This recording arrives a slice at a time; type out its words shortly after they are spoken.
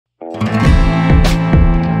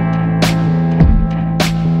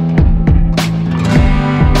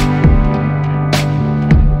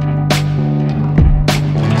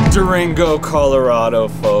Durango, Colorado,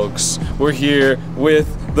 folks. We're here with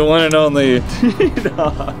the one and only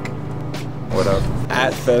T-Dog. What up?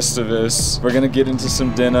 At Festivus. We're gonna get into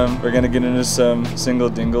some denim. We're gonna get into some single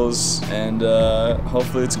dingles, and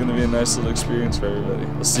hopefully it's gonna be a nice little experience for everybody.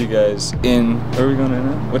 We'll see you guys in, where are we going right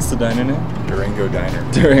now? What's the diner name? Durango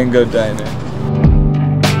Diner. Durango Diner.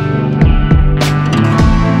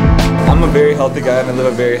 I'm a very healthy guy and I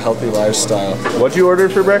live a very healthy lifestyle. What'd you order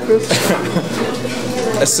for breakfast?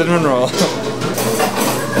 A cinnamon roll.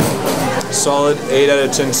 Solid 8 out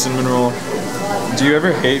of 10 cinnamon roll. Do you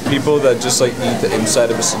ever hate people that just like eat the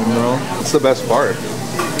inside of a cinnamon roll? That's the best part.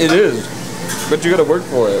 It is, but you gotta work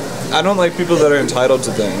for it. I don't like people that are entitled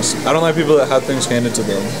to things. I don't like people that have things handed to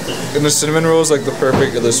them. And the cinnamon roll is like the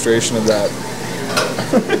perfect illustration of that.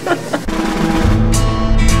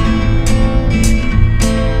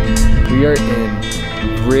 We are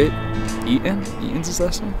in Britt Eaton? Eaton's his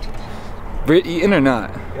last name? Britt Eaton or not?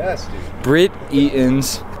 Yes, dude. Britt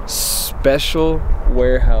Eaton's special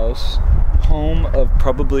warehouse, home of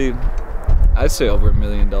probably, I'd say over $1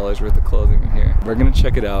 million worth of clothing in here. We're gonna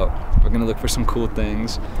check it out. We're gonna look for some cool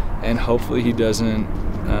things, and hopefully he doesn't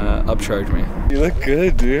upcharge me. You look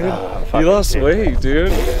good, dude. You lost weight, dude.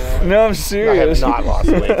 No, I'm serious. I have not lost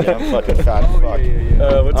weight, dude. I'm fucking fat as fuck.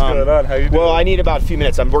 What's going on? How you doing? Well, I need about a few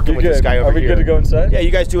minutes. I'm working with this guy over here. Are we good to go inside? Yeah, you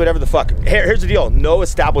guys do whatever the fuck. Here's the deal. No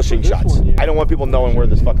establishing shots. I don't want people knowing where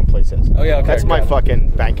this fucking place is. Oh yeah, okay. That's my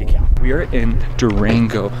fucking bank account. We are in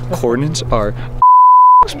Durango. Coordinates are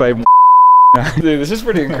by Dude, this is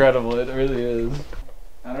pretty incredible. It really is.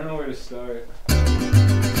 I don't know where to start.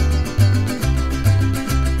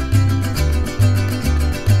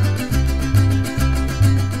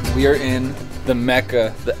 We are in the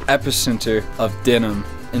mecca, the epicenter of denim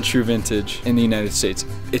and true vintage in the United States.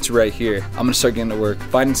 It's right here. I'm gonna start getting to work,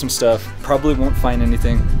 finding some stuff. Probably won't find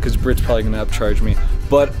anything because Britt's probably gonna upcharge me,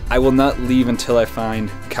 but I will not leave until I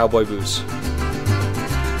find cowboy boots.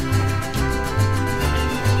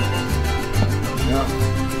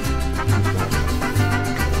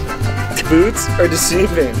 Boots are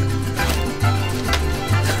deceiving.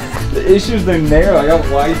 The issue is they're narrow. I got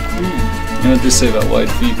wide feet. You know what they say about wide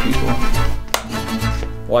feet, people?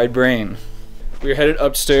 Wide brain. We're headed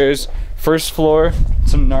upstairs. First floor,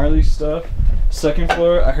 some gnarly stuff. Second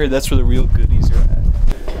floor, I heard that's where the real goodies are at.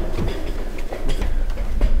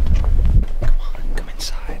 Come on, come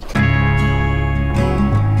inside.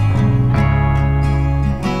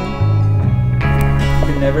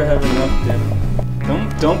 You can never have enough denim.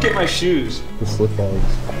 Don't get my shoes. The slip-ons.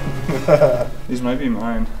 These might be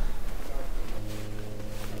mine.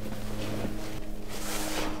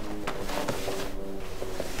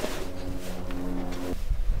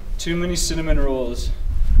 Too many cinnamon rolls.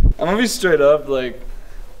 I'm gonna be straight up, like,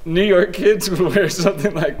 New York kids would wear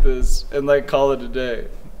something like this and like call it a day.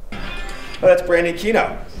 Oh, that's Brandon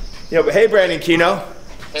Keno. Hey, Brandon Keno.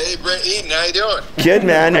 Hey, Brent Eaton, how you doing? Good,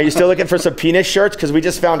 man. Are you still looking for some penis shirts? Because we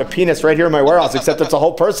just found a penis right here in my warehouse, except it's a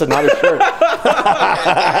whole person, not a shirt.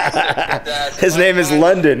 His name is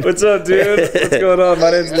London. What's up, dude? What's going on?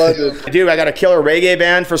 My name's London. Dude, I got a killer reggae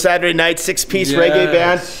band for Saturday night, 6-piece reggae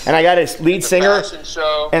band, and I got a lead singer.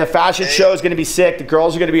 And the fashion show is going to be sick. The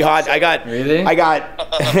girls are going to be hot. Really?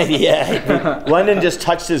 Yeah. London just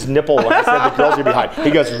touched his nipple when I said the girls are going to be hot.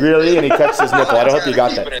 He goes, really? And he touched his nipple. I don't hope you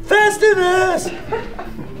got that. Festivus!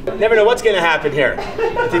 Never know what's going to happen here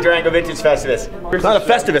at the Durango Vintage Festivus. It's not a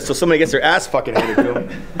Festivus, so somebody gets their ass fucking handed to them.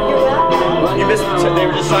 You missed it. They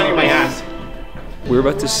were just signing my ass. We're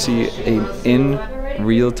about to see an in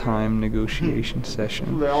real-time negotiation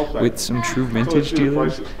session with some true vintage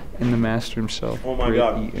dealers and the master himself, Oh my Britt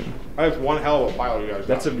God. Eaton. That's one hell of a pile you guys got.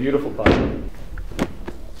 That's a beautiful pile.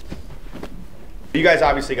 You guys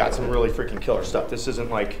obviously got some really freaking killer stuff. This isn't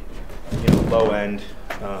like, low-end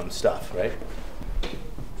stuff, right?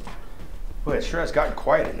 Boy, it sure has gotten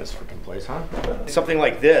quiet in this freaking place, huh? Something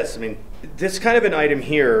like this, I mean, this kind of an item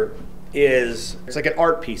here it's like an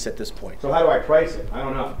art piece at this point. So how do I price it? I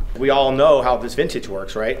don't know. We all know how this vintage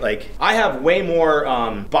works, right? Like, I have way more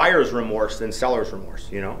buyer's remorse than seller's remorse,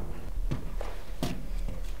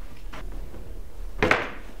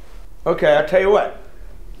 Okay, I'll tell you what.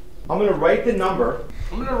 I'm gonna write the number.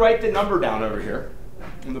 I'm gonna write the number down over here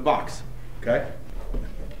in the box, okay?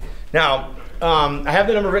 Now, I have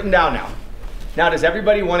the number written down now. Now, does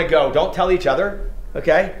everybody want to go? Don't tell each other,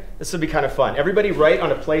 okay? This will be kind of fun. Everybody write on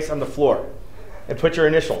a place on the floor and put your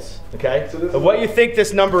initials, okay? So what you think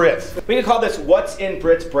this number is. We can call this what's in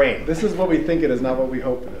Britt's brain. This is what we think it is, not what we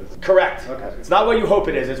hope it is. Correct. Okay. It's not what you hope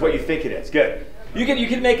it is, it's what you think it is. Good. You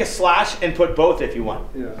can make a slash and put both if you want.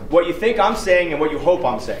 Yeah. What you think I'm saying and what you hope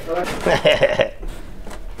I'm saying.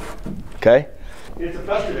 Okay? It's a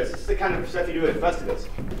Festivus. It's the kind of stuff you do at a Festivus.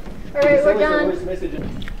 All right, we're done.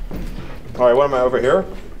 All right, what am I over here?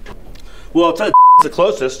 Well, it's the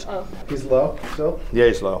closest. Oh. He's low still? Yeah,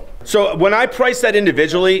 he's low. So when I price that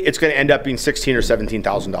individually, it's going to end up being $16,000 or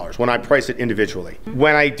 $17,000 when I price it individually.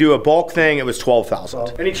 When I do a bulk thing, it was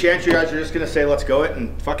 $12,000. Any chance you guys are just going to say, let's go it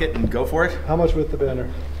and fuck it and go for it? How much with the banner?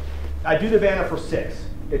 I do the banner for $6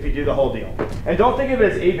 if you do the whole deal. And don't think of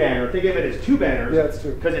it as a banner, think of it as 2 banners. Yeah, it's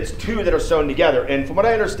 2. Because it's 2 that are sewn together. And from what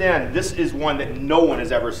I understand, this is one that no one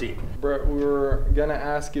has ever seen. Brett, we were gonna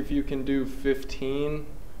ask if you can do 15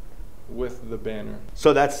 with the banner.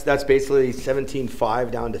 So that's basically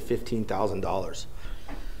 $17,500 down to $15,000.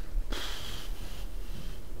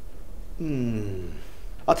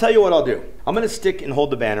 I'll tell you what I'll do. I'm gonna stick and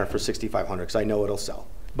hold the banner for $6,500 because I know it'll sell.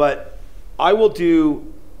 But I will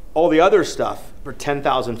do all the other stuff for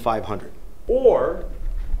 $10,500. Or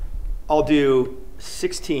I'll do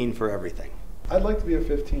 16 for everything. I'd like to be a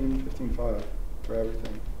 15.5 for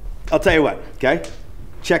everything. I'll tell you what, okay?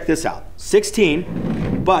 Check this out.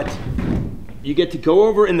 16, but you get to go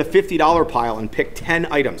over in the $50 pile and pick 10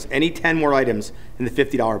 items, any 10 more items in the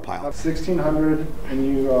 $50 pile. 1,600, and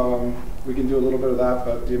you, we can do a little bit of that,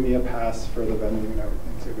 but give me a pass for the vending and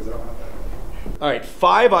everything too, because I don't have that. All right,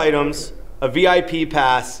 5 items, a VIP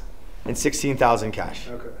pass, and 16,000 cash.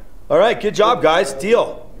 Okay. All right, good job, guys.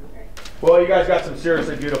 Deal. Well, you guys got some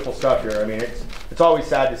seriously beautiful stuff here. I mean, it's always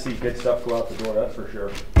sad to see good stuff go out the door, that's for sure.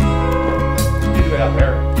 You do it out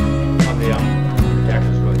there on the deck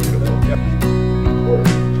is really beautiful. Yep.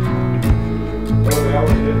 Well, we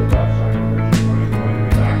already did the left side. Going to be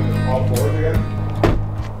back to all 4 again.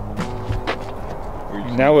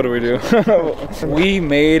 Now what do we do? We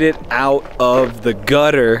made it out of the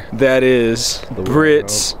gutter that is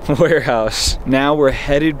Brit's warehouse. Now we're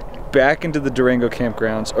headed back into the Durango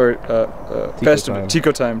campgrounds, or festival,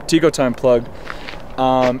 Tico Time plug.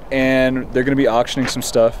 And they're gonna be auctioning some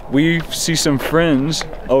stuff. We see some friends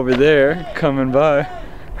over there coming by.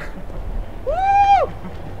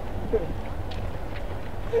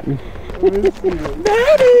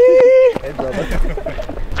 Maddie! Hey, brother.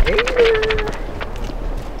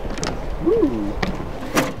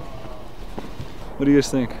 What do you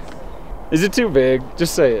guys think? Is it too big?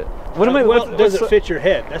 Just say it. What am I? Well, does it fit your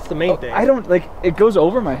head? That's the main thing. I don't like. It goes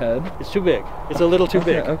over my head. It's too big. It's a little too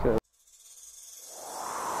big. Okay.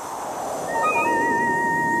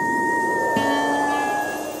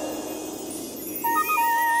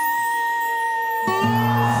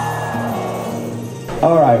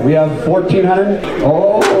 All right, we have 1,400.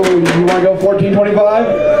 Oh, you want to go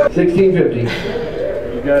 1,425? 1,650.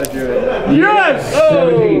 You gotta do it. Yes!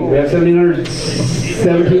 17. We have 1,700.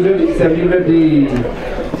 1,750. 1,750.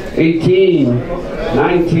 18.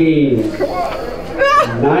 19.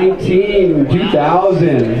 19.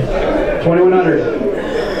 2,000. 2,100.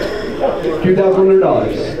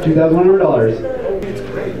 $2,100. $2,100.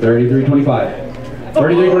 33.25.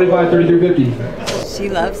 33.25. 33.50. She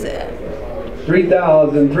loves it.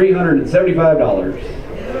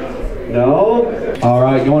 $3,375. No? All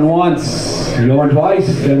right, going once, going twice,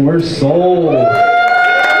 and we're sold.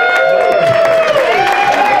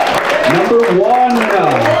 Number 1.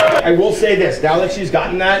 I will say this, now that she's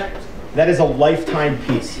gotten that is a lifetime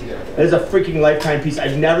piece. That is a freaking lifetime piece.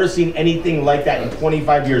 I've never seen anything like that in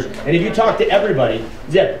 25 years. And if you talk to everybody,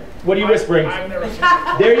 Zip, what are you whispering?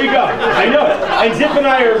 There you go. I know it. And Zip and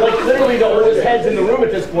I are like literally the oldest heads in the room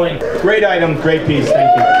at this point. Great item, great piece.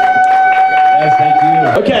 Thank you. Yes, thank you.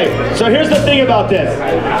 Okay, so here's the thing about this.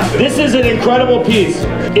 This is an incredible piece.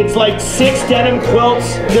 It's like 6 denim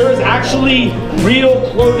quilts. There is actually real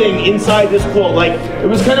clothing inside this quilt. Like, it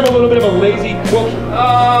was kind of a little bit of a lazy quilt.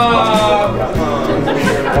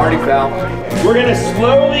 Party foul. We're gonna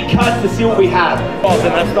slowly cut to see what we have. Oh,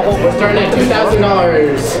 then that's the whole. We're starting at $2,000.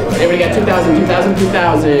 Everybody got 2,000, 2,000,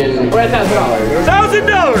 2,000. We're at $1,000.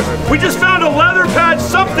 $1,000! We just found a leather patch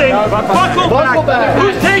something. Buckle back.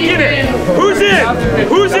 Who's taking it? Who's in?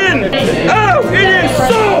 Who's in? Oh, it is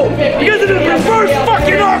sold! Because it is a reverse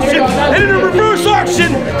fucking auction! And in a reverse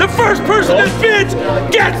auction, the first person that bids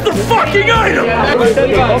gets the fucking item!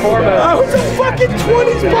 Oh, it's a fucking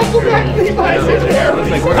 20s buckle back Levi's in there!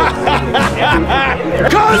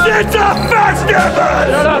 Cause it's a Festivus!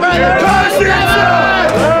 Cause it's a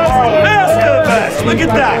Festivus! look at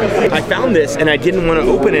that. I found this and I didn't want to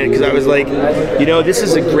open it because I was like, you know, this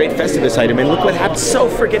is a great Festivus item and look what happened, so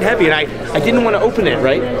freaking heavy. And I didn't want to open it,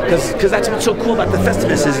 right? Because that's what's so cool about the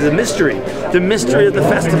Festivus is the mystery. The mystery of the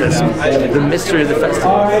Festivus. The mystery of the Festivus.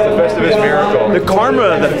 The Festivus miracle. The karma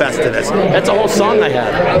of the Festivus. That's a whole song I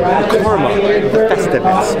had. The karma of the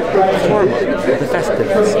Festivus. The karma of the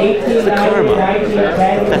Festivus. The karma. The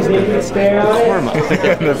Festivus. The karma.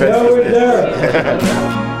 The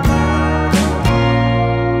Festivus.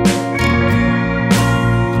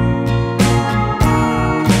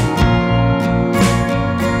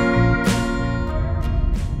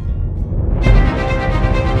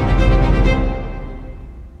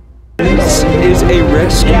 Is a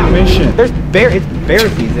rescue mission. There's it's bear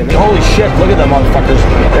season. Holy shit, look at them motherfuckers.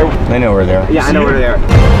 They know where they are. Yeah, I know where they are.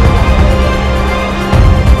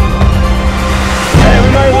 Hey, we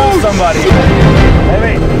might lose somebody. Hey,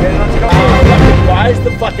 wait, let's go. Why is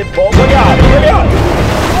the fucking bolt? Look out, look out.